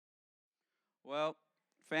Well,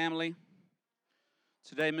 family,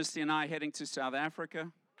 today Misty and I are heading to South Africa.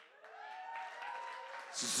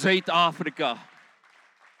 Zuid-Afrika.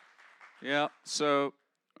 Yeah, so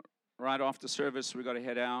right after service, we got to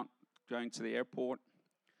head out, going to the airport.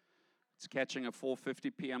 It's catching a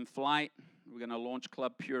 4:50 p.m. flight. We're going to launch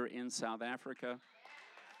Club Pure in South Africa.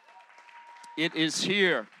 It is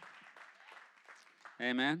here.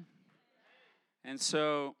 Amen. And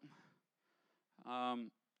so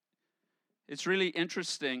it's really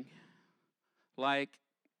interesting. Like,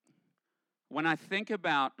 when I think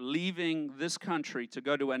about leaving this country to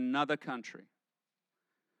go to another country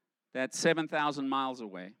that's 7,000 miles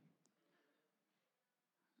away,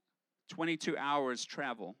 22 hours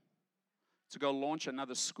travel to go launch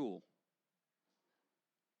another school,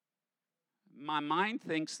 my mind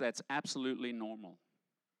thinks that's absolutely normal.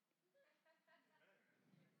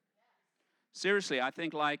 Seriously, I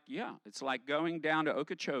think it's like going down to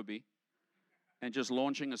Okeechobee and just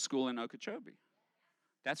launching a school in Okeechobee.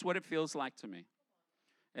 That's what it feels like to me.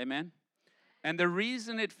 Amen? And the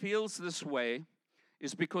reason it feels this way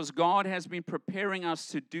is because God has been preparing us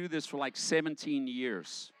to do this for like 17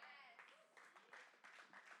 years.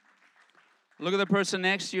 Look at the person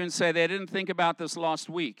next to you and say, they didn't think about this last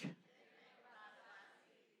week.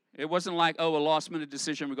 It wasn't like, a last-minute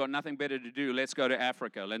decision, we've got nothing better to do, let's go to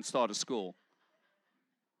Africa, let's start a school.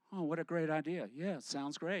 Oh, what a great idea. Yeah,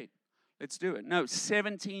 sounds great. Let's do it. No,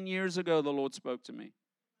 17 years ago, the Lord spoke to me.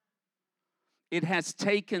 It has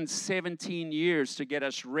taken 17 years to get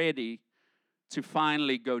us ready to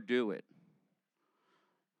finally go do it.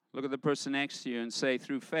 Look at the person next to you and say,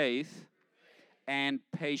 through faith and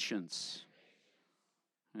patience.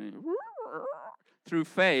 Through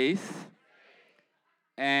faith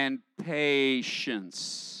and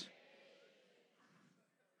patience,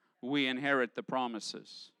 we inherit the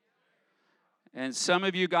promises. And some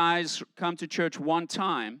of you guys come to church one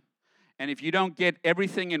time, and if you don't get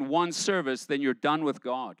everything in one service, then you're done with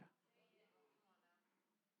God.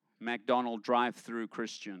 McDonald's drive-through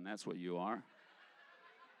Christian, that's what you are.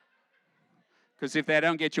 Because if they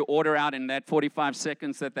don't get your order out in that 45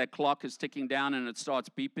 seconds that clock is ticking down and it starts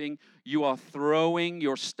beeping, you are throwing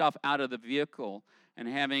your stuff out of the vehicle and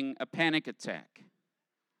having a panic attack.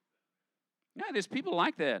 Yeah, there's people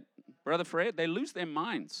like that. Brother Fred, they lose their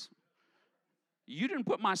minds. You didn't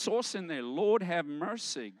put my sauce in there. Lord, have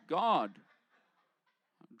mercy. God.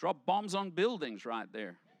 Drop bombs on buildings right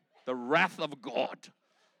there. The wrath of God.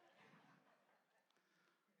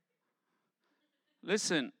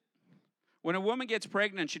 Listen, when a woman gets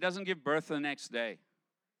pregnant, she doesn't give birth the next day.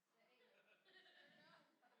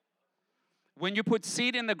 When you put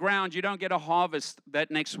seed in the ground, you don't get a harvest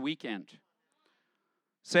that next weekend.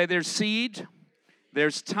 Say there's seed,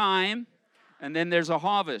 there's time, and then there's a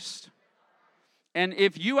harvest. And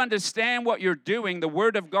if you understand what you're doing, the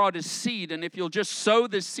Word of God is seed. And if you'll just sow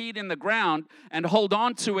the seed in the ground and hold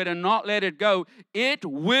on to it and not let it go, it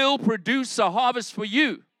will produce a harvest for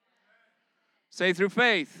you. Say through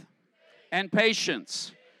faith and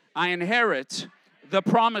patience, I inherit the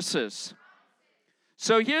promises.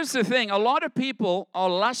 So here's the thing. A lot of people are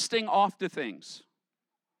lusting after things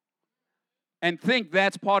and think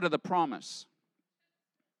that's part of the promise.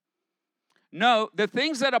 No, the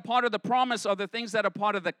things that are part of the promise are the things that are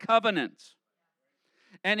part of the covenant.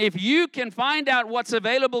 And if you can find out what's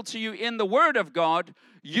available to you in the Word of God,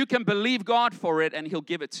 you can believe God for it and He'll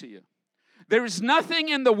give it to you. There is nothing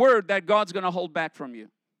in the Word that God's going to hold back from you.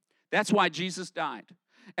 That's why Jesus died.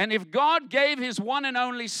 And if God gave His one and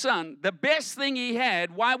only Son, the best thing He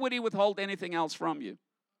had, why would He withhold anything else from you?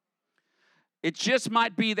 It just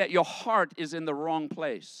might be that your heart is in the wrong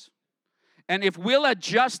place. And if we'll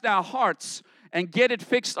adjust our hearts and get it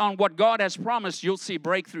fixed on what God has promised, you'll see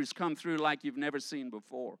breakthroughs come through like you've never seen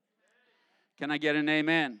before. Can I get an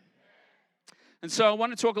amen? And so I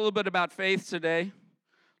want to talk a little bit about faith today.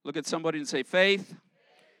 Look at somebody and say, faith,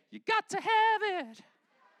 you got to have it.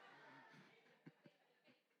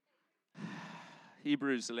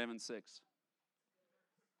 Hebrews 11:6.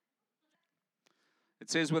 It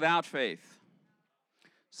says, without faith.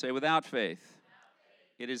 Say, without faith.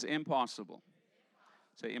 It is impossible.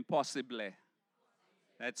 Say, impossible.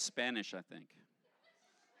 That's Spanish, I think.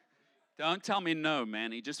 Don't tell me no,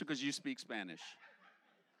 Manny, just because you speak Spanish.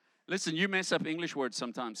 Listen, you mess up English words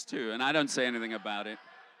sometimes too, and I don't say anything about it.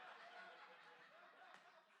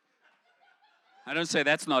 I don't say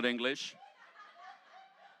that's not English.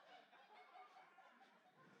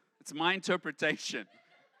 It's my interpretation.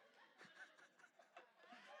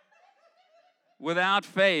 Without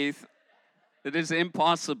faith, it is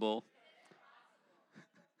impossible.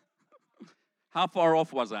 How far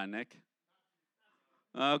off was I, Nick?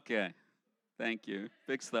 Okay. Thank you.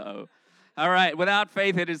 Fix the O. All right. Without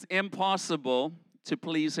faith, it is impossible to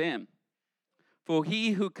please Him. For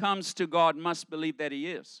he who comes to God must believe that He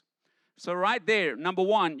is. So right there, number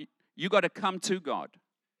one, you got to come to God.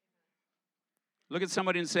 Look at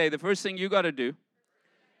somebody and say, the first thing you got to do,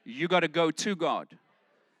 you got to go to God.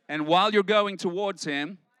 And while you're going towards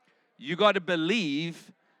Him, you got to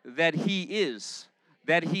believe that He is,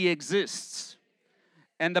 that He exists.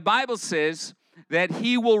 And the Bible says that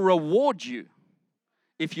He will reward you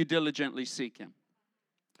if you diligently seek Him.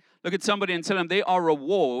 Look at somebody and tell them there are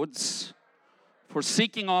rewards for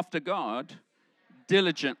seeking after God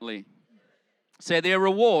diligently. Say there are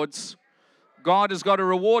rewards. God has got a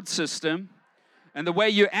reward system. And the way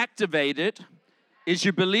you activate it is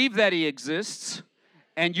you believe that He exists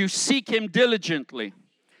and you seek Him diligently.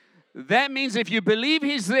 That means if you believe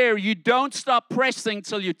He's there, you don't stop pressing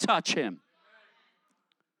till you touch Him.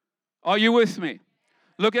 Are you with me?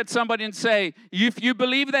 Look at somebody and say, if you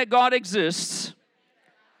believe that God exists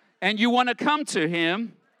and you want to come to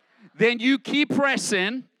Him, then you keep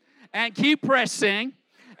pressing and keep pressing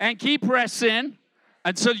and keep pressing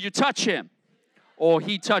until you touch Him or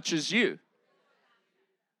He touches you.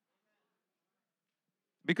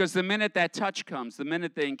 Because the minute that touch comes, the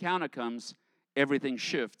minute the encounter comes, everything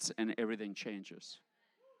shifts and everything changes.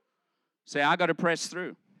 Say, I got to press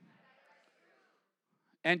through.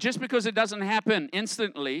 And just because it doesn't happen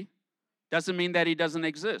instantly doesn't mean that He doesn't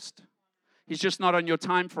exist. He's just not on your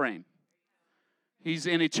time frame. He's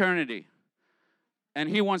in eternity. And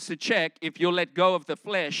He wants to check if you'll let go of the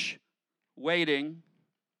flesh, waiting,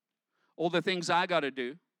 all the things I got to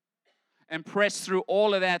do, and press through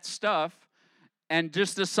all of that stuff, and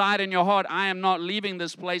just decide in your heart, I am not leaving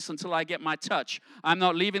this place until I get my touch. I'm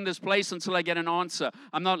not leaving this place until I get an answer.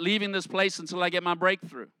 I'm not leaving this place until I get my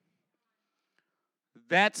breakthrough.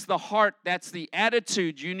 That's the heart, that's the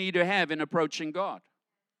attitude you need to have in approaching God.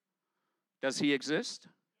 Does He exist?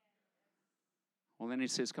 Well, then He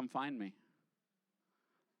says, come find me.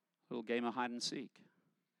 Little game of hide and seek.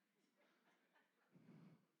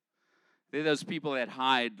 They're those people that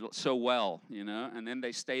hide so well, you know, and then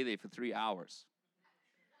they stay there for 3 hours.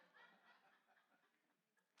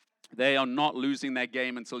 They are not losing that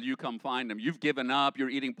game until you come find them. You've given up, you're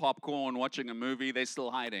eating popcorn, watching a movie, they're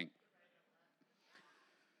still hiding.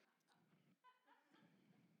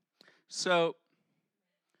 So,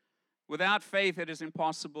 without faith, it is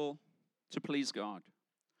impossible to please God.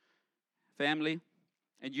 Family,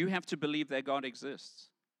 and you have to believe that God exists.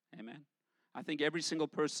 Amen. I think every single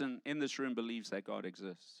person in this room believes that God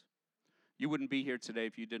exists. You wouldn't be here today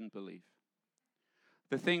if you didn't believe.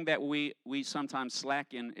 The thing that we sometimes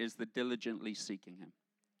slack in is the diligently seeking Him.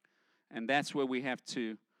 And that's what we have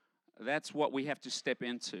to step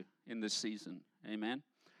into in this season. Amen.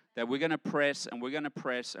 That we're going to press and we're going to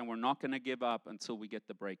press and we're not going to give up until we get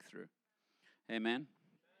the breakthrough. Amen.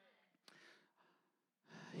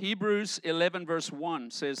 Hebrews 11 verse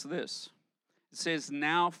 1 says this. It says,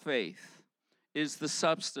 now faith is the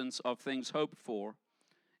substance of things hoped for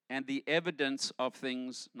and the evidence of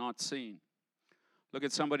things not seen. Look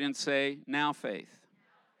at somebody and say, now faith.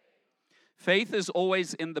 Faith is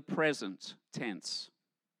always in the present tense.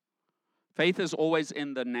 Faith is always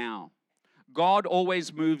in the now. God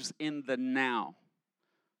always moves in the now.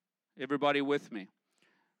 Everybody with me?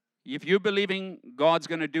 If you're believing God's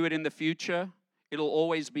going to do it in the future, it'll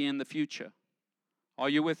always be in the future. Are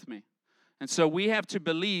you with me? And so we have to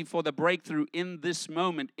believe for the breakthrough in this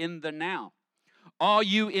moment, in the now. Are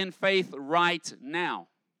you in faith right now?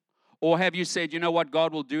 Or have you said, you know what,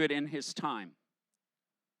 God will do it in His time?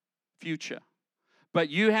 Future. But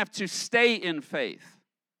you have to stay in faith.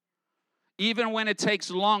 Even when it takes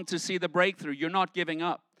long to see the breakthrough, you're not giving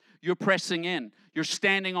up. You're pressing in. You're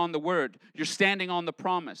standing on the word. You're standing on the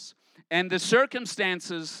promise. And the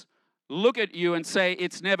circumstances look at you and say,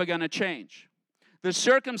 it's never going to change. The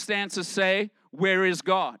circumstances say, where is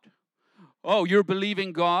God? Oh, you're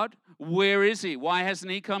believing God? Where is He? Why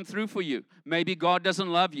hasn't He come through for you? Maybe God doesn't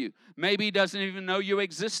love you. Maybe He doesn't even know you're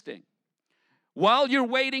existing. While you're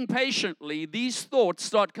waiting patiently, these thoughts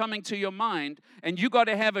start coming to your mind, and you got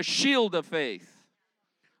to have a shield of faith.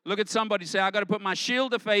 Look at somebody, say, I got to put my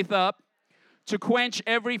shield of faith up to quench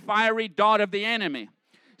every fiery dart of the enemy.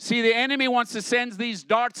 See, the enemy wants to send these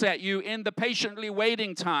darts at you in the patiently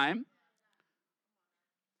waiting time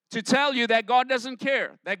to tell you that God doesn't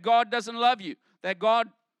care, that God doesn't love you, that God,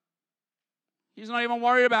 He's not even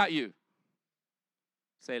worried about you.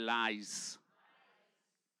 Say lies.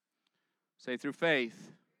 Say, through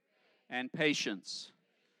faith and patience,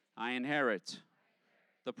 I inherit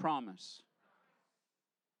the promise.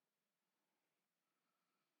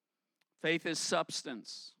 Faith is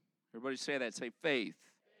substance. Everybody say that. Say faith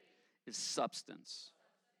is substance.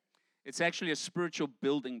 It's actually a spiritual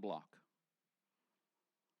building block.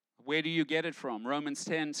 Where do you get it from? Romans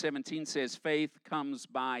 10:17 says, faith comes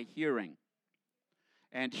by hearing,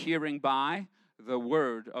 and hearing by the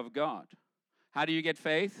word of God. How do you get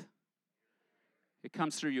faith? It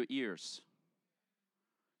comes through your ears.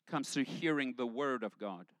 It comes through hearing the word of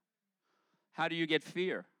God. How do you get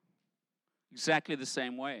fear? Exactly the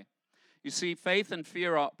same way. You see, faith and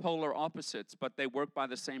fear are polar opposites, but they work by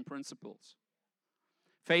the same principles.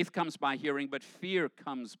 Faith comes by hearing, but fear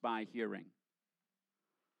comes by hearing.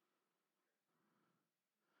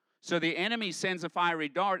 So the enemy sends a fiery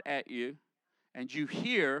dart at you, and you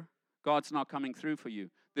hear God's not coming through for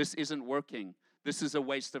you. This isn't working. This is a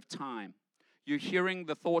waste of time. You're hearing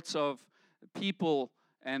the thoughts of people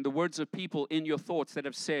and the words of people in your thoughts that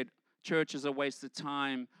have said, church is a waste of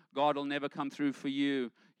time. God will never come through for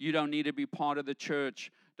you. You don't need to be part of the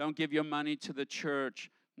church. Don't give your money to the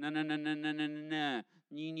church. No, no, no, no, no, no, no, no.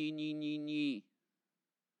 Nee.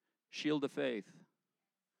 Shield of faith.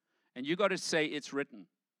 And you got to say, it's written.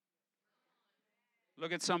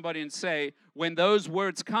 Look at somebody and say, when those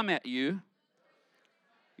words come at you,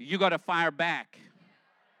 you got to fire back.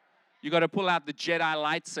 You got to pull out the Jedi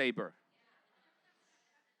lightsaber,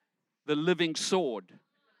 the living sword.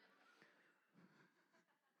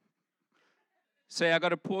 Say, I got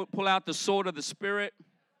to pull out the sword of the Spirit.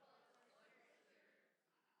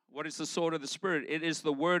 What is the sword of the Spirit? It is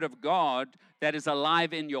the word of God that is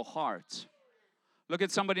alive in your heart. Look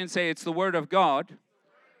at somebody and say, it's the word of God.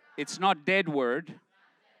 It's not dead word.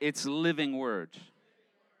 It's living word.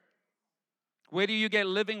 Where do you get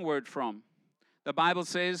living word from? The Bible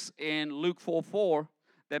says in Luke 4:4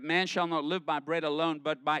 that man shall not live by bread alone,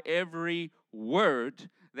 but by every word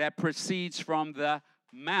that proceeds from the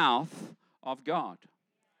mouth of God.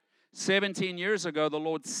 17 years ago, the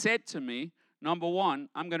Lord said to me, number one,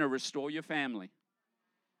 I'm going to restore your family.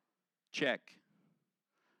 Check.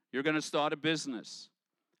 You're going to start a business.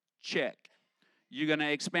 Check. You're going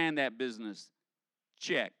to expand that business.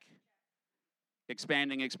 Check.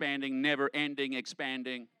 Expanding, never ending,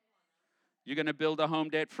 expanding. You're going to build a home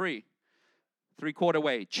debt free. 3/4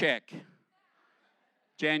 way. Check.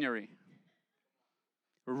 January.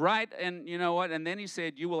 Right, and you know what? And then he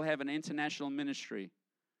said, you will have an international ministry.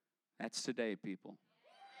 That's today, people.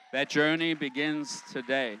 That journey begins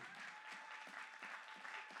today.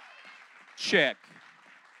 Check.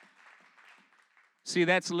 See,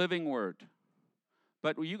 that's living word.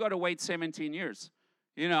 But you got to wait 17 years.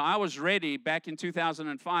 You know, I was ready back in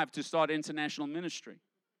 2005 to start international ministry.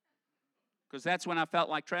 Because that's when I felt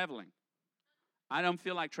like traveling. I don't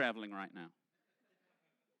feel like traveling right now.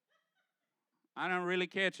 I don't really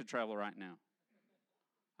care to travel right now.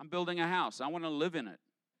 I'm building a house. I want to live in it.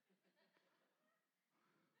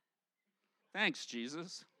 Thanks,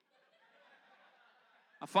 Jesus.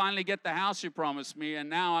 I finally get the house you promised me, and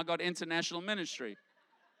now I got international ministry.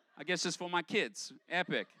 I guess it's for my kids.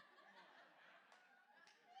 Epic.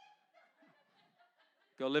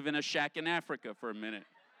 Go live in a shack in Africa for a minute.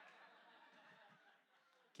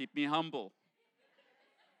 Keep me humble.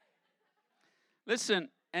 Listen,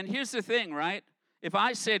 and here's the thing, right? If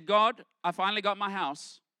I said, God, I finally got my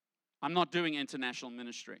house, I'm not doing international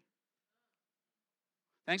ministry.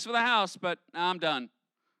 Thanks for the house, but I'm done.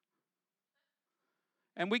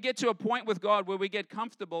 And we get to a point with God where we get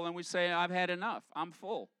comfortable and we say, I've had enough. I'm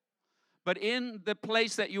full. But in the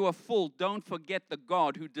place that you are full, don't forget the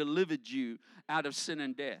God who delivered you out of sin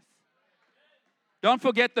and death. Don't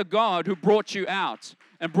forget the God who brought you out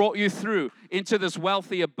and brought you through into this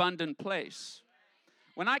wealthy, abundant place.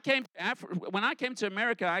 When I came to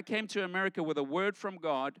America, I came to America with a word from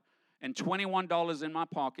God and $21 in my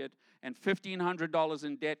pocket and $1,500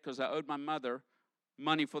 in debt because I owed my mother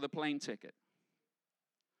money for the plane ticket.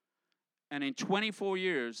 And in 24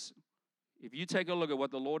 years, if you take a look at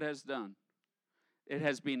what the Lord has done, it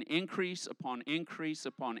has been increase upon increase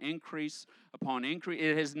upon increase upon increase.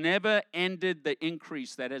 It has never ended the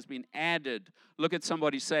increase that has been added. Look at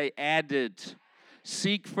somebody, say, added.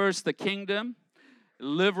 Seek first the kingdom.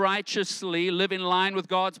 Live righteously. Live in line with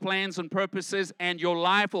God's plans and purposes. And your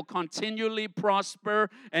life will continually prosper.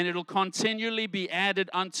 And it will continually be added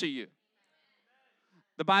unto you.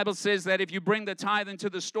 The Bible says that if you bring the tithe into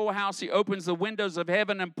the storehouse, He opens the windows of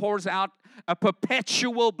heaven and pours out a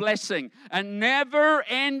perpetual blessing, a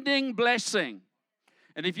never-ending blessing.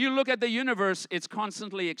 And if you look at the universe, it's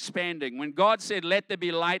constantly expanding. When God said, let there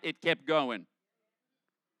be light, it kept going.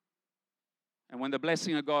 And when the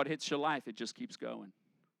blessing of God hits your life, it just keeps going.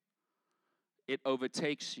 It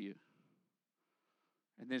overtakes you.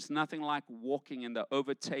 And there's nothing like walking in the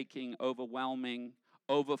overtaking, overwhelming,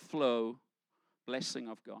 overflow blessing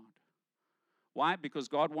of God. Why? Because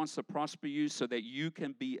God wants to prosper you so that you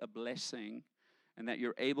can be a blessing and that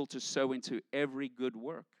you're able to sow into every good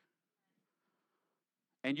work.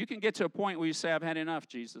 And you can get to a point where you say, I've had enough,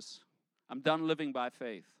 Jesus. I'm done living by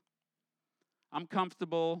faith. I'm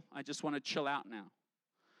comfortable. I just want to chill out now.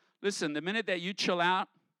 Listen, the minute that you chill out,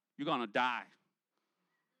 you're going to die.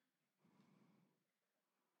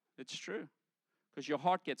 It's true. Because your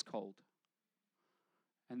heart gets cold.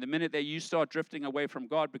 And the minute that you start drifting away from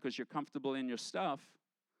God because you're comfortable in your stuff,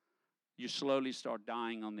 you slowly start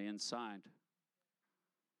dying on the inside.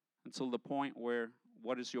 Until the point where,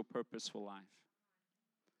 what is your purpose for life?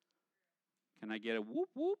 Can I get a whoop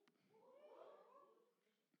whoop?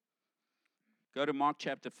 Go to Mark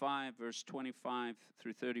chapter 5, verse 25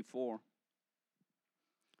 through 34.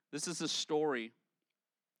 This is a story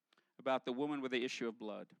about the woman with the issue of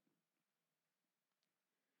blood.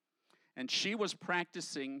 And she was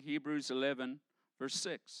practicing Hebrews 11, verse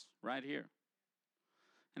 6, right here.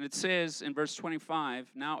 And it says in verse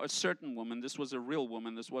 25, now a certain woman, this was a real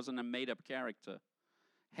woman, this wasn't a made-up character,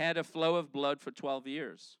 had a flow of blood for 12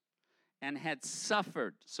 years and had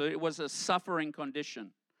suffered. So it was a suffering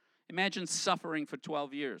condition. Imagine suffering for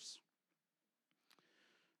 12 years.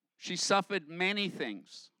 She suffered many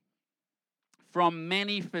things from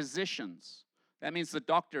many physicians. That means the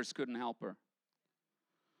doctors couldn't help her.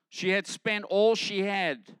 She had spent all she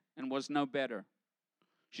had and was no better.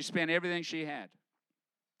 She spent everything she had.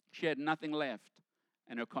 She had nothing left,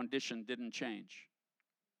 and her condition didn't change.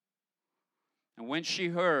 And when she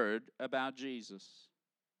heard about Jesus,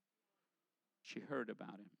 she heard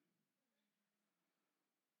about him.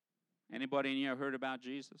 Anybody in here heard about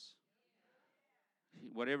Jesus?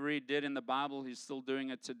 Whatever he did in the Bible, he's still doing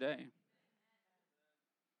it today.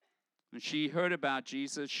 When she heard about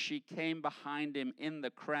Jesus, she came behind him in the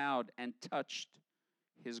crowd and touched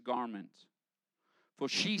his garment. For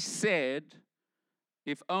she said,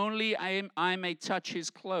 if only I may touch his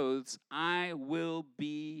clothes, I will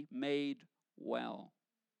be made well.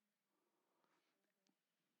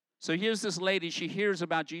 So here's this lady, she hears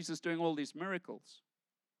about Jesus doing all these miracles.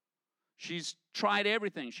 She's tried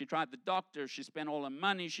everything. She tried the doctor. She spent all her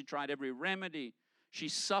money. She tried every remedy. She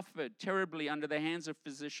suffered terribly under the hands of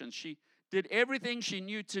physicians. She did everything she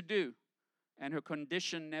knew to do, and her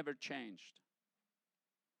condition never changed.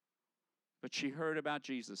 But she heard about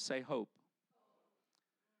Jesus. Say hope.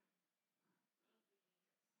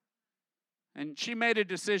 And she made a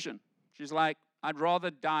decision. She's like, I'd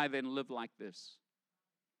rather die than live like this.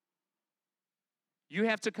 You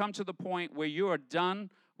have to come to the point where you are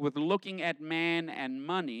done with looking at man and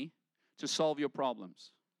money to solve your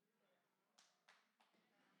problems.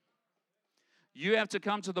 You have to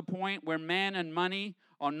come to the point where man and money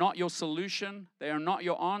are not your solution. They are not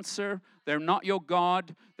your answer. They're not your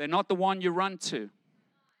God. They're not the one you run to.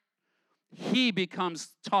 He becomes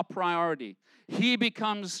top priority. He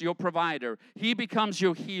becomes your provider. He becomes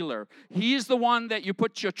your healer. He's the one that you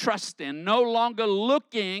put your trust in, no longer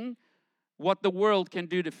looking what the world can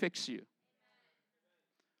do to fix you.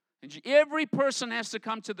 And every person has to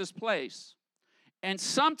come to this place. And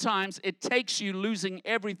sometimes it takes you losing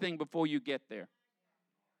everything before you get there.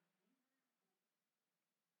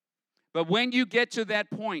 But when you get to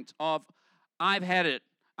that point of, I've had it,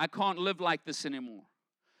 I can't live like this anymore.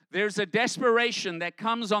 There's a desperation that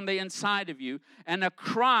comes on the inside of you, and a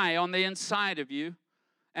cry on the inside of you,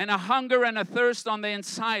 and a hunger and a thirst on the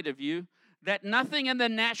inside of you that nothing in the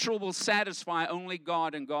natural will satisfy, only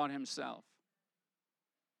God and God himself.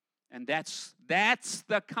 And that's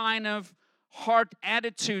the kind of heart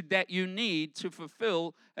attitude that you need to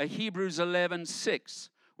fulfill a Hebrews 11:6.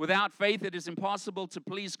 Without faith, it is impossible to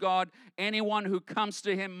please God. Anyone who comes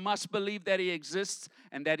to him must believe that he exists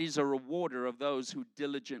and that he's a rewarder of those who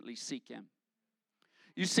diligently seek him.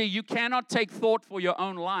 You see, you cannot take thought for your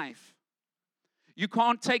own life. You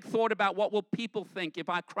can't take thought about what will people think if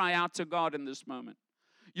I cry out to God in this moment.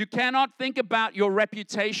 You cannot think about your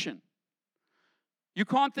reputation. You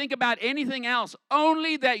can't think about anything else,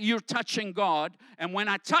 only that you're touching God, and when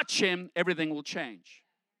I touch him, everything will change.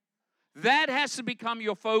 That has to become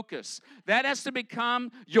your focus. That has to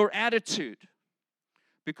become your attitude.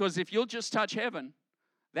 Because if you'll just touch heaven,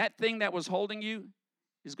 that thing that was holding you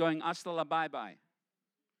is going hasta la bye-bye.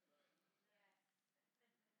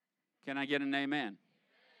 Can I get an amen?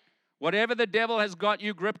 Whatever the devil has got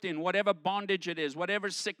you gripped in, whatever bondage it is, whatever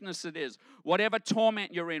sickness it is, whatever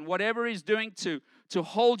torment you're in, whatever he's doing to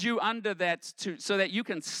hold you under that so that you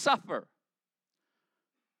can suffer,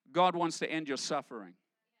 God wants to end your suffering.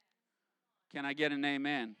 Can I get an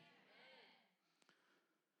amen?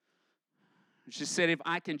 She said, if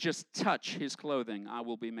I can just touch his clothing, I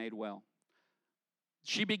will be made well.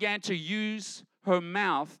 She began to use her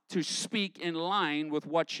mouth to speak in line with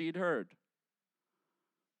what she'd heard.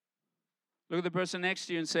 Look at the person next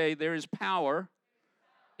to you and say, there is power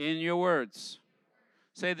in your words.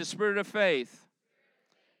 Say, the spirit of faith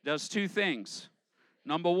does two things.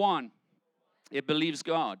 Number one, it believes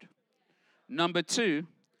God. Number two,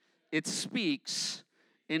 it speaks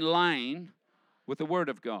in line with the word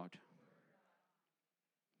of God.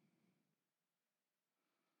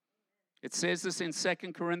 It says this in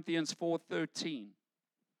 2 Corinthians 4:13.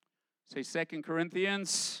 Say 2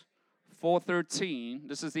 Corinthians 4:13.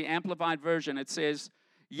 This is the Amplified Version. It says,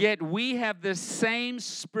 yet we have the same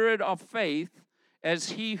spirit of faith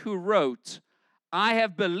as he who wrote, I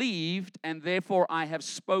have believed and therefore I have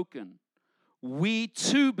spoken. We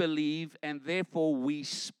too believe and therefore we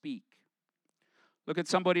speak. Look at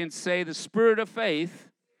somebody and say, the spirit of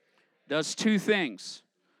faith does two things.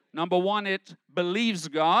 Number one, it believes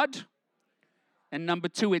God. And number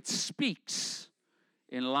two, it speaks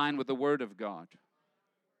in line with the word of God.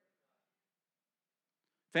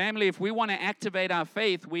 Family, if we want to activate our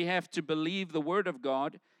faith, we have to believe the word of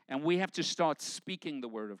God and we have to start speaking the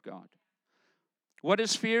word of God. What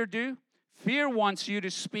does fear do? Fear wants you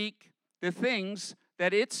to speak the things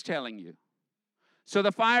that it's telling you. So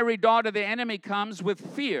the fiery dart of the enemy comes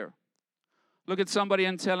with fear. Look at somebody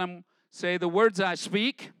and tell them, say, the words I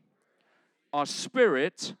speak are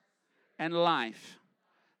spirit and life.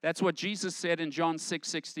 That's what Jesus said in John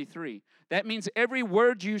 6:63. That means every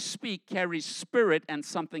word you speak carries spirit and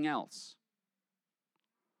something else.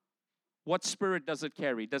 What spirit does it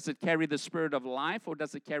carry? Does it carry the spirit of life or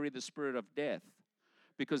does it carry the spirit of death?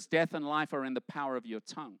 Because death and life are in the power of your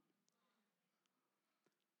tongue.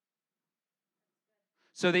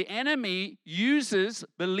 So the enemy uses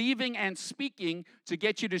believing and speaking to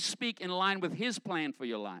get you to speak in line with his plan for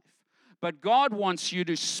your life. But God wants you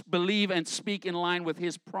to believe and speak in line with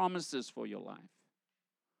his promises for your life.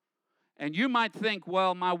 And you might think,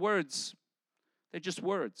 well, my words, they're just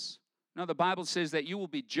words. No, the Bible says that you will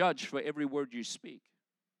be judged for every word you speak.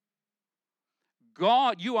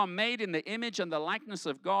 God, you are made in the image and the likeness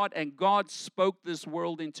of God, and God spoke this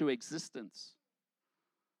world into existence.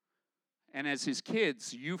 And as his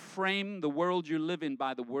kids, you frame the world you live in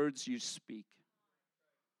by the words you speak.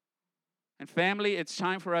 And family, it's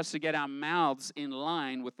time for us to get our mouths in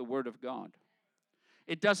line with the word of God.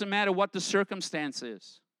 It doesn't matter what the circumstance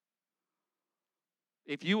is.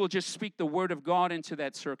 If you will just speak the word of God into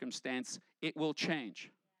that circumstance, it will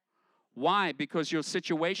change. Why? Because your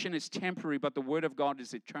situation is temporary, but the word of God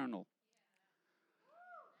is eternal.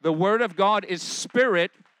 The word of God is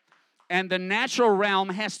spirit, and the natural realm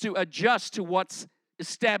has to adjust to what's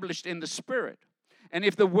established in the spirit. And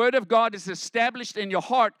if the word of God is established in your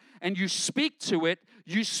heart and you speak to it,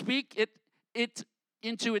 you speak it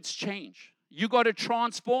into its change. You got to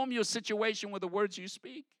transform your situation with the words you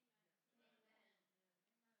speak.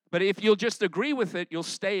 But if you'll just agree with it, you'll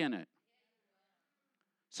stay in it.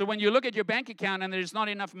 So when you look at your bank account and there's not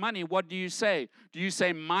enough money, what do you say? Do you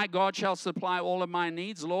say, my God shall supply all of my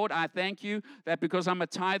needs? Lord, I thank you that because I'm a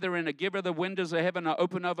tither and a giver, the windows of heaven are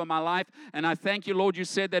open over my life. And I thank you, Lord, you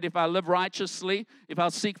said that if I live righteously, if I'll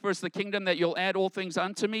seek first the kingdom, that you'll add all things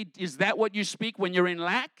unto me. Is that what you speak when you're in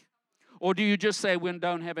lack? Or do you just say, we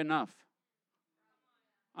don't have enough?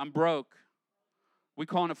 I'm broke. We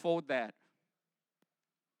can't afford that.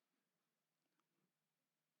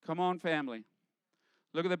 Come on, family.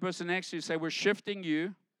 Look at the person next to you. Say, we're shifting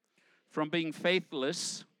you from being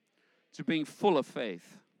faithless to being full of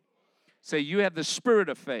faith. Say, you have the spirit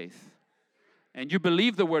of faith, and you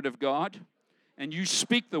believe the word of God, and you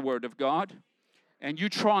speak the word of God, and you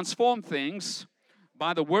transform things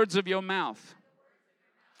by the words of your mouth.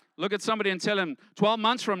 Look at somebody and tell them, 12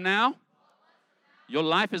 months from now, your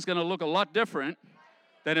life is going to look a lot different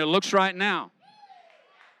than it looks right now.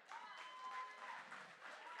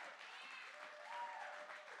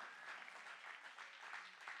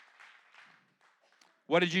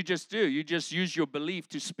 What did you just do? You just used your belief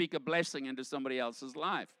to speak a blessing into somebody else's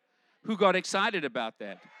life. Who got excited about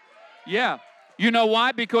that? Yeah. You know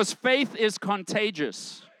why? Because faith is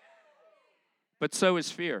contagious, but so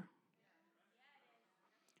is fear.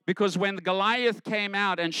 Because when Goliath came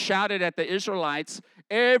out and shouted at the Israelites,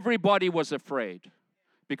 everybody was afraid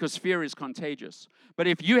because fear is contagious. But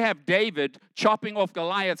if you have David chopping off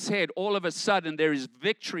Goliath's head, all of a sudden there is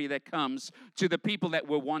victory that comes to the people that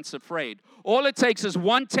were once afraid. All it takes is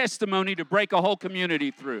one testimony to break a whole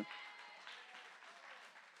community through.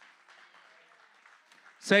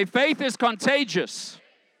 Say, faith is contagious,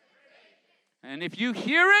 And if you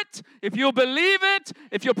hear it, if you'll believe it,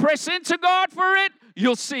 if you'll press into God for it,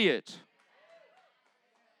 you'll see it.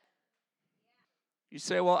 You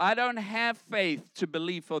say, well, I don't have faith to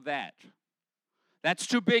believe for that. That's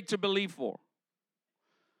too big to believe for.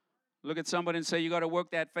 Look at somebody and say, you got to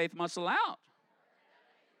work that faith muscle out.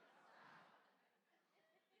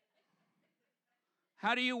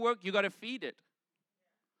 How do you work? You got to feed it.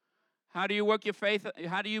 How do you work your faith?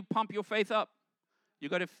 How do you pump your faith up? You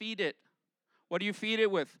got to feed it. What do you feed it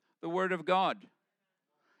with? The Word of God.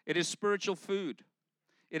 It is spiritual food.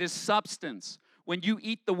 It is substance. When you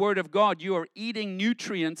eat the Word of God, you are eating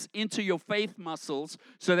nutrients into your faith muscles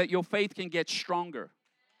so that your faith can get stronger.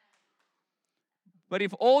 But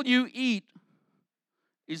if all you eat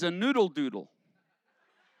is a noodle doodle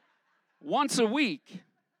once a week,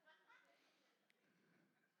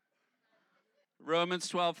 Romans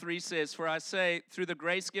 12:3 says, for I say, through the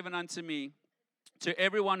grace given unto me, to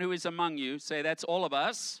everyone who is among you, say that's all of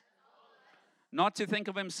us, not to think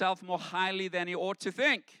of himself more highly than he ought to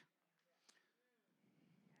think.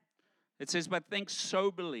 It says, but think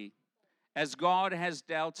soberly, as God has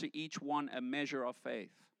dealt to each one a measure of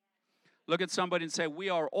faith. Look at somebody and say, we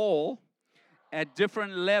are all at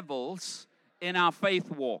different levels in our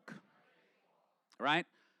faith walk. Right?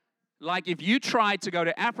 Like if you tried to go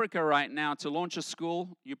to Africa right now to launch a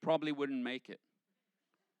school, you probably wouldn't make it.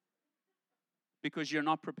 Because you're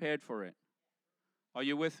not prepared for it. Are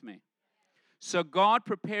you with me? So God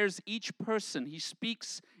prepares each person. He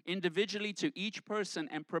speaks individually to each person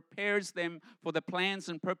and prepares them for the plans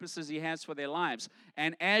and purposes He has for their lives.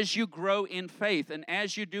 And as you grow in faith and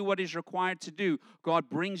as you do what is required to do, God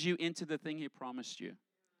brings you into the thing He promised you.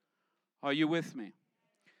 Are you with me?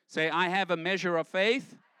 Say, I have a measure of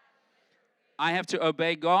faith. I have to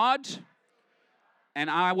obey God.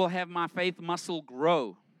 And I will have my faith muscle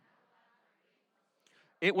grow.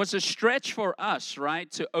 It was a stretch for us,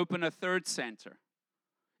 right, to open a third center.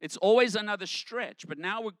 It's always another stretch, but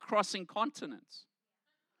now we're crossing continents.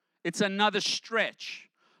 It's another stretch.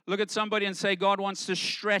 Look at somebody and say, God wants to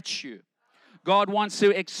stretch you. God wants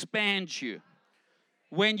to expand you.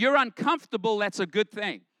 When you're uncomfortable, that's a good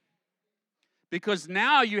thing. Because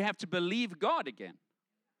now you have to believe God again.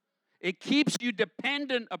 It keeps you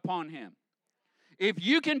dependent upon Him. If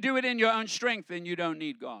you can do it in your own strength, then you don't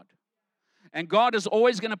need God. And God is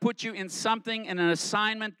always going to put you in something, in an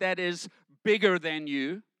assignment that is bigger than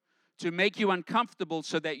you to make you uncomfortable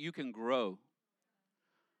so that you can grow.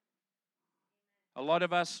 A lot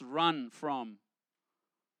of us run from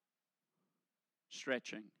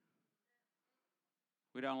stretching.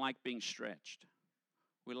 We don't like being stretched.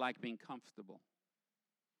 We like being comfortable.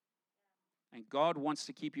 And God wants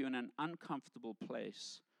to keep you in an uncomfortable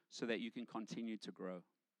place so that you can continue to grow.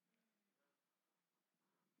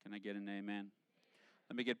 Can I get an amen?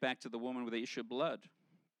 Let me get back to the woman with the issue of blood.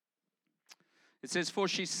 It says, for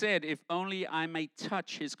she said, if only I may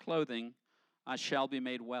touch His clothing, I shall be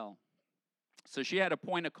made well. So she had a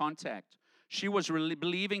point of contact. She was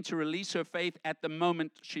believing to release her faith at the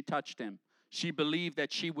moment she touched Him. She believed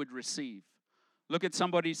that she would receive. Look at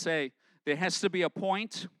somebody say, there has to be a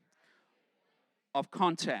point of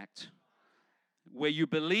contact where you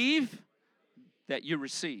believe that you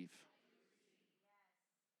receive.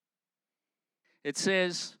 It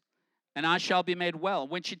says, and I shall be made well.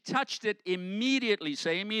 When she touched it, immediately,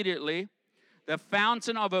 say immediately, the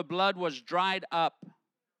fountain of her blood was dried up.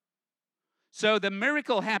 So the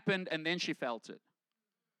miracle happened and then she felt it.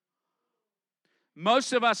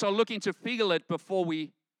 Most of us are looking to feel it before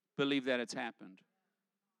we believe that it's happened.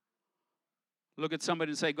 Look at somebody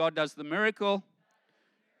and say, God does the miracle,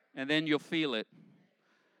 and then you'll feel it.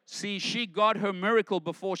 See, she got her miracle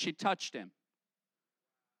before she touched Him.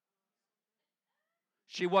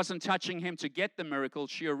 She wasn't touching Him to get the miracle.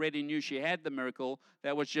 She already knew she had the miracle.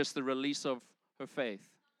 That was just the release of her faith.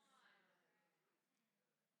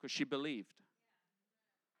 Because she believed.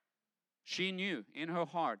 She knew in her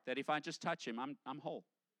heart that if I just touch Him, I'm whole.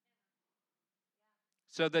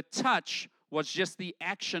 So the touch was just the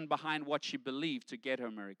action behind what she believed to get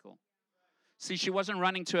her miracle. See, she wasn't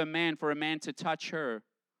running to a man for a man to touch her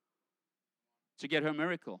to get her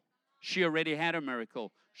miracle. She already had her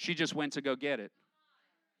miracle. She just went to go get it.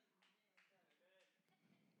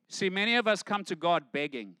 See, many of us come to God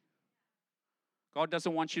begging. God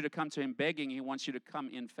doesn't want you to come to Him begging. He wants you to come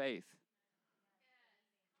in faith.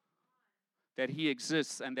 That He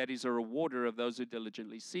exists and that He's a rewarder of those who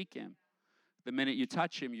diligently seek Him. The minute you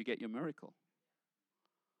touch Him, you get your miracle.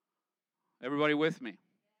 Everybody with me?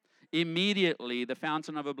 Immediately, the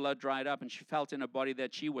fountain of her blood dried up, and she felt in her body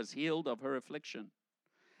that she was healed of her affliction.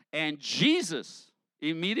 And Jesus,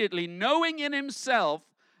 immediately knowing in Himself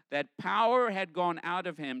that power had gone out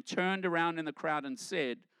of him, turned around in the crowd and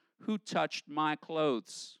said, "Who touched my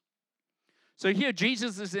clothes?" So here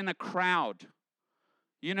Jesus is in a crowd.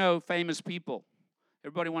 You know, famous people.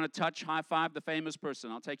 Everybody want to touch, high five the famous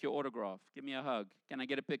person. I'll take your autograph. Give me a hug. Can I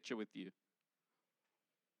get a picture with you?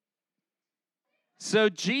 So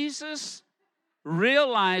Jesus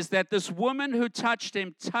realized that this woman who touched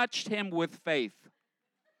him with faith.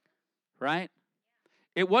 Right?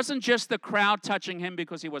 It wasn't just the crowd touching him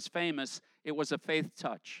because he was famous. It was a faith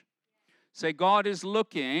touch. Say, God is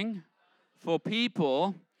looking for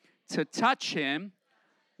people to touch him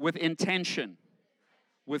with intention,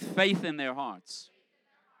 with faith in their hearts.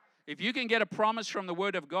 If you can get a promise from the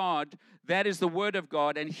Word of God, that is the Word of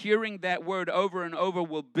God, and hearing that Word over and over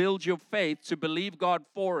will build your faith to believe God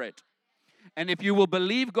for it. And if you will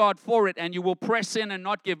believe God for it and you will press in and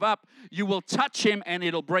not give up, you will touch him and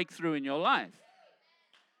it'll break through in your life.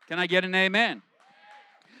 Can I get an amen?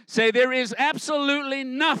 Say, there is absolutely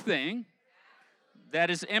nothing that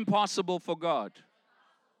is impossible for God.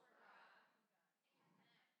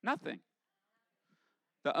 Nothing.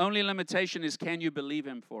 The only limitation is, can you believe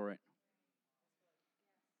him for it?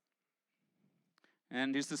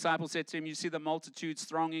 And his disciples said to him, you see the multitudes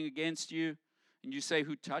thronging against you, and you say,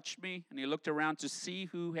 who touched me? And he looked around to see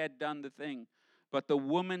who had done the thing. But the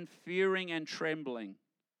woman, fearing and trembling.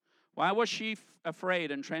 Why was she afraid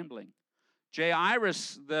and trembling?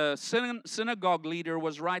 Jairus, the synagogue leader,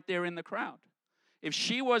 was right there in the crowd. If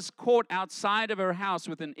she was caught outside of her house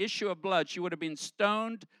with an issue of blood, she would have been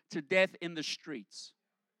stoned to death in the streets.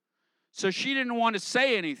 So she didn't want to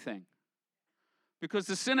say anything because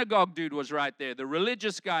the synagogue dude was right there, the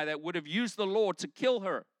religious guy that would have used the law to kill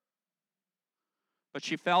her. But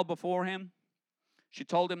she fell before him. She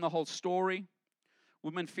told him the whole story.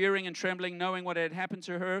 Woman, fearing and trembling, knowing what had happened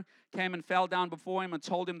to her, came and fell down before him and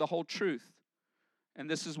told him the whole truth. And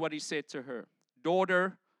this is what he said to her.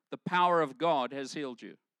 Daughter, the power of God has healed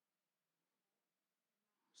you.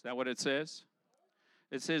 Is that what it says?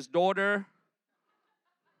 It says, daughter,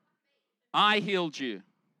 I healed you.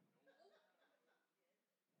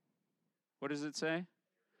 What does it say?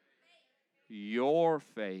 Your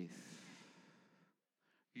faith.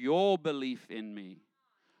 Your belief in me.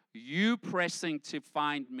 You pressing to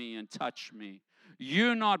find me and touch me.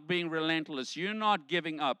 You not being relentless. You not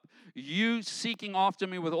giving up. You seeking after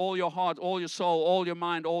me with all your heart, all your soul, all your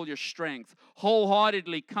mind, all your strength.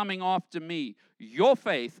 Wholeheartedly coming after me. Your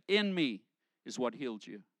faith in me is what healed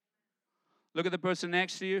you. Look at the person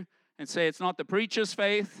next to you and say, it's not the preacher's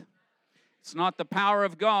faith. It's not the power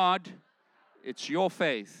of God. It's your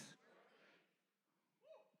faith.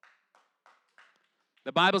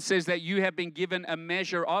 The Bible says that you have been given a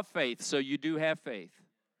measure of faith, so you do have faith.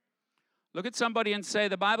 Look at somebody and say,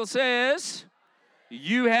 the Bible says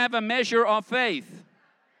you have a measure of faith.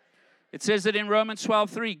 It says it in Romans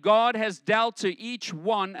 12:3. God has dealt to each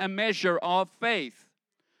one a measure of faith.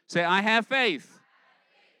 Say, I have faith.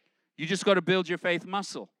 You just got to build your faith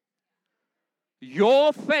muscle.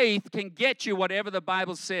 Your faith can get you whatever the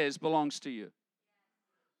Bible says belongs to you.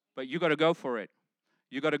 But you got to go for it.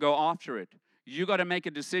 You got to go after it. You got to make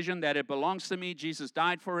a decision that it belongs to me. Jesus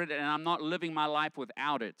died for it, and I'm not living my life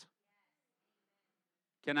without it.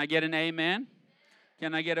 Can I get an amen?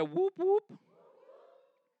 Can I get a whoop whoop?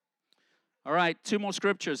 All right, 2 more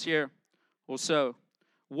scriptures here or so.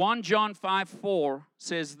 1 John 5:4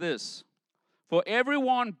 says this. For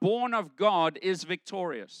everyone born of God is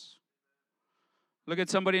victorious. Look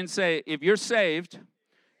at somebody and say, if you're saved,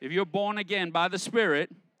 if you're born again by the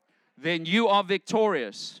Spirit, then you are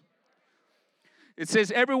victorious. It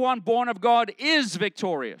says everyone born of God is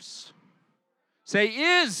victorious. Say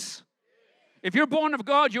is. If you're born of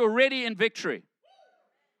God, you're already in victory.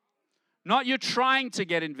 Not you're trying to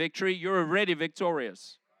get in victory, you're already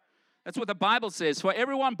victorious. That's what the Bible says. For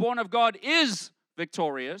everyone born of God is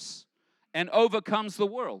victorious and overcomes the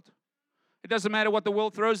world. It doesn't matter what the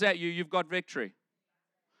world throws at you, you've got victory.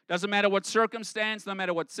 Doesn't matter what circumstance, no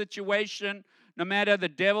matter what situation, no matter the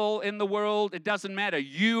devil in the world, it doesn't matter.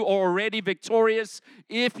 You are already victorious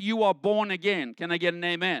if you are born again. Can I get an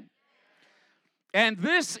amen? And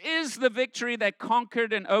this is the victory that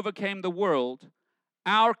conquered and overcame the world,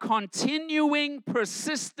 our continuing,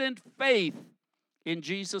 persistent faith in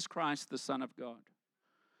Jesus Christ, the Son of God.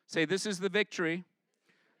 Say, this is the victory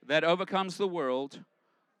that overcomes the world,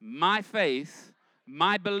 my faith,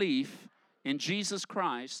 my belief in Jesus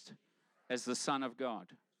Christ as the Son of God.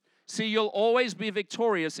 See, you'll always be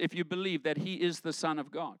victorious if you believe that He is the Son of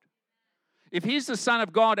God. If He's the Son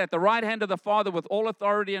of God at the right hand of the Father with all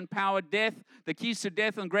authority and power, death, the keys to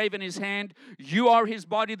death engraved in His hand, you are His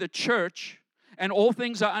body, the church, and all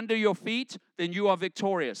things are under your feet, then you are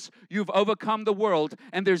victorious. You've overcome the world,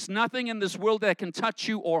 and there's nothing in this world that can touch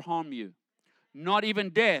you or harm you. Not even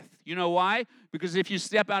death. You know why? Because if you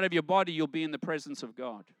step out of your body, you'll be in the presence of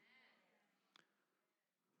God.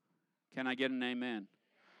 Can I get an amen?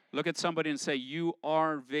 Look at somebody and say, you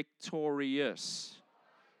are victorious.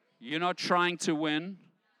 You're not trying to win.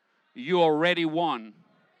 You already won.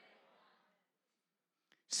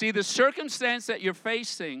 See, the circumstance that you're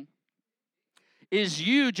facing is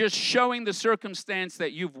you just showing the circumstance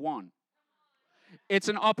that you've won. It's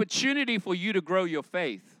an opportunity for you to grow your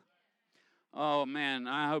faith. Oh, man,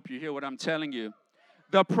 I hope you hear what I'm telling you.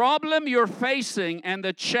 The problem you're facing and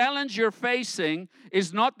the challenge you're facing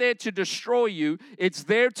is not there to destroy you. It's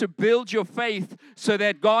there to build your faith so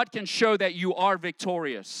that God can show that you are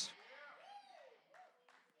victorious.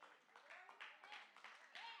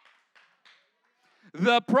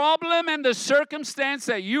 The problem and the circumstance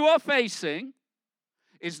that you are facing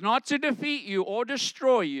is not to defeat you or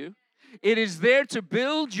destroy you. It is there to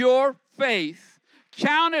build your faith.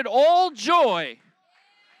 Count it all joy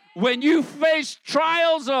when you face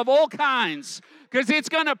trials of all kinds, because it's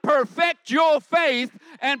going to perfect your faith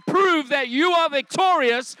and prove that you are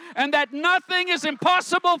victorious and that nothing is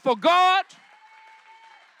impossible for God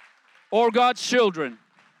or God's children.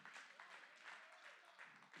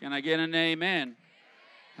 Can I get an amen?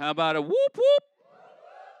 How about a whoop whoop?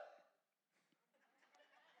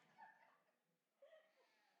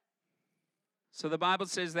 So the Bible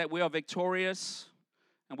says that we are victorious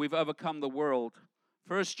and we've overcome the world.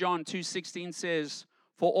 1 John 2:16 says,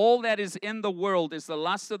 for all that is in the world is the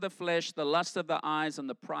lust of the flesh, the lust of the eyes, and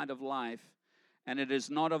the pride of life. And it is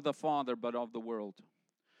not of the Father, but of the world.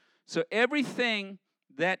 So everything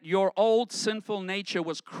that your old sinful nature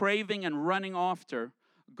was craving and running after,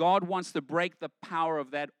 God wants to break the power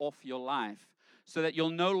of that off your life so that you'll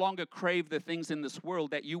no longer crave the things in this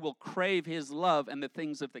world, that you will crave His love and the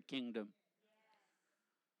things of the kingdom.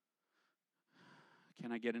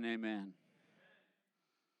 Can I get an amen?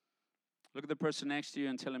 Look at the person next to you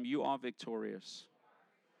and tell him, you are victorious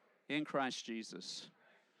in Christ Jesus.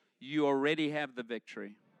 You already have the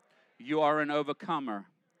victory. You are an overcomer.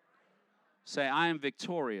 Say, I am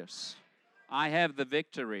victorious. I have the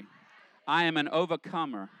victory. I am an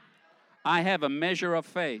overcomer. I have a measure of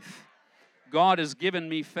faith. God has given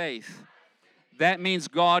me faith. That means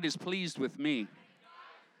God is pleased with me.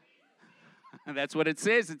 That's what it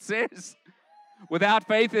says. It says, without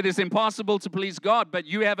faith, it is impossible to please God, but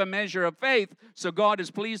you have a measure of faith, so God is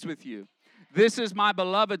pleased with you. This is my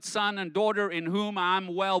beloved son and daughter in whom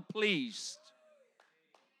I'm well pleased.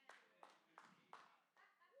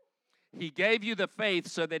 He gave you the faith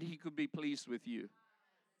so that He could be pleased with you.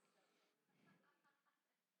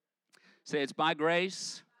 Say, it's by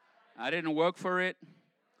grace. I didn't work for it.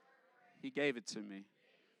 He gave it to me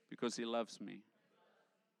because He loves me.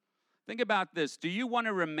 Think about this. Do you want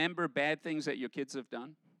to remember bad things that your kids have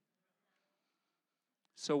done?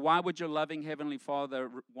 So why would your loving Heavenly Father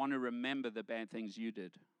want to remember the bad things you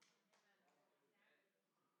did?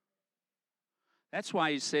 That's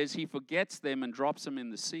why He says He forgets them and drops them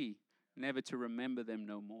in the sea, never to remember them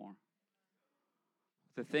no more.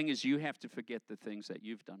 The thing is, you have to forget the things that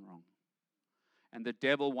you've done wrong. And the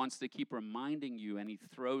devil wants to keep reminding you, and he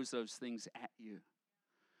throws those things at you.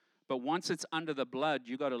 But once it's under the blood,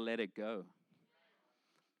 you got to let it go.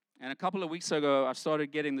 And a couple of weeks ago, I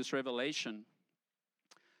started getting this revelation.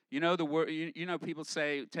 You know the word. You know, people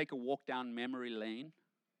say, take a walk down memory lane.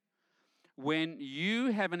 When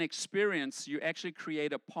you have an experience, you actually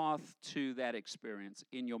create a path to that experience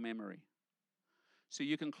in your memory. So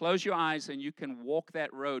you can close your eyes and you can walk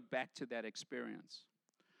that road back to that experience.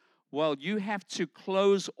 Well, you have to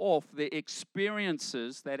close off the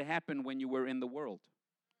experiences that happened when you were in the world,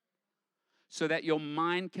 so that your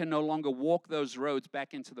mind can no longer walk those roads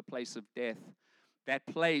back into the place of death, that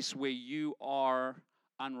place where you are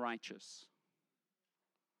unrighteous.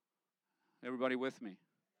 Everybody with me?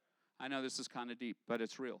 I know this is kind of deep, but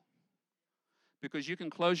it's real. Because you can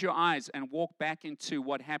close your eyes and walk back into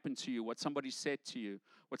what happened to you, what somebody said to you,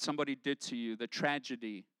 what somebody did to you, the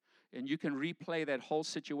tragedy. And you can replay that whole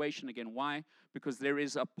situation again. Why? Because there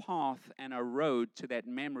is a path and a road to that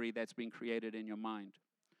memory that's been created in your mind.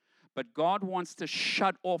 But God wants to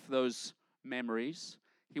shut off those memories.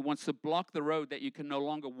 He wants to block the road that you can no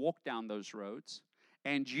longer walk down those roads.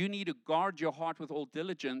 And you need to guard your heart with all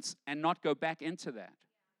diligence and not go back into that.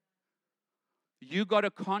 You got to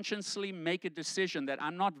consciously make a decision that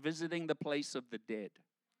I'm not visiting the place of the dead.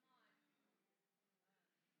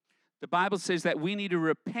 The Bible says that we need to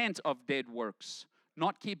repent of dead works,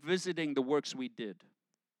 not keep visiting the works we did.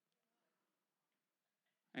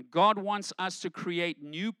 And God wants us to create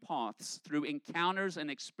new paths through encounters and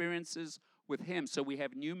experiences with Him. So we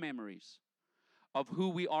have new memories of who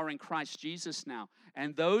we are in Christ Jesus now.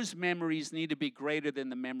 And those memories need to be greater than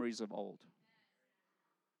the memories of old.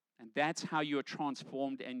 And that's how you are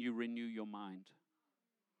transformed and you renew your mind.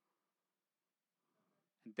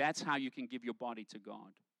 And that's how you can give your body to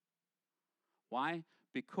God. Why?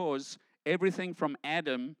 Because everything from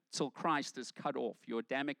Adam till Christ is cut off. Your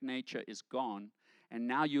Adamic nature is gone. And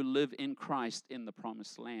now you live in Christ in the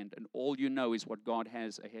promised land. And all you know is what God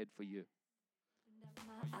has ahead for you.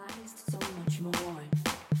 My eyes so much more.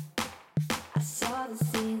 I saw the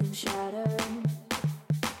ceiling shatter.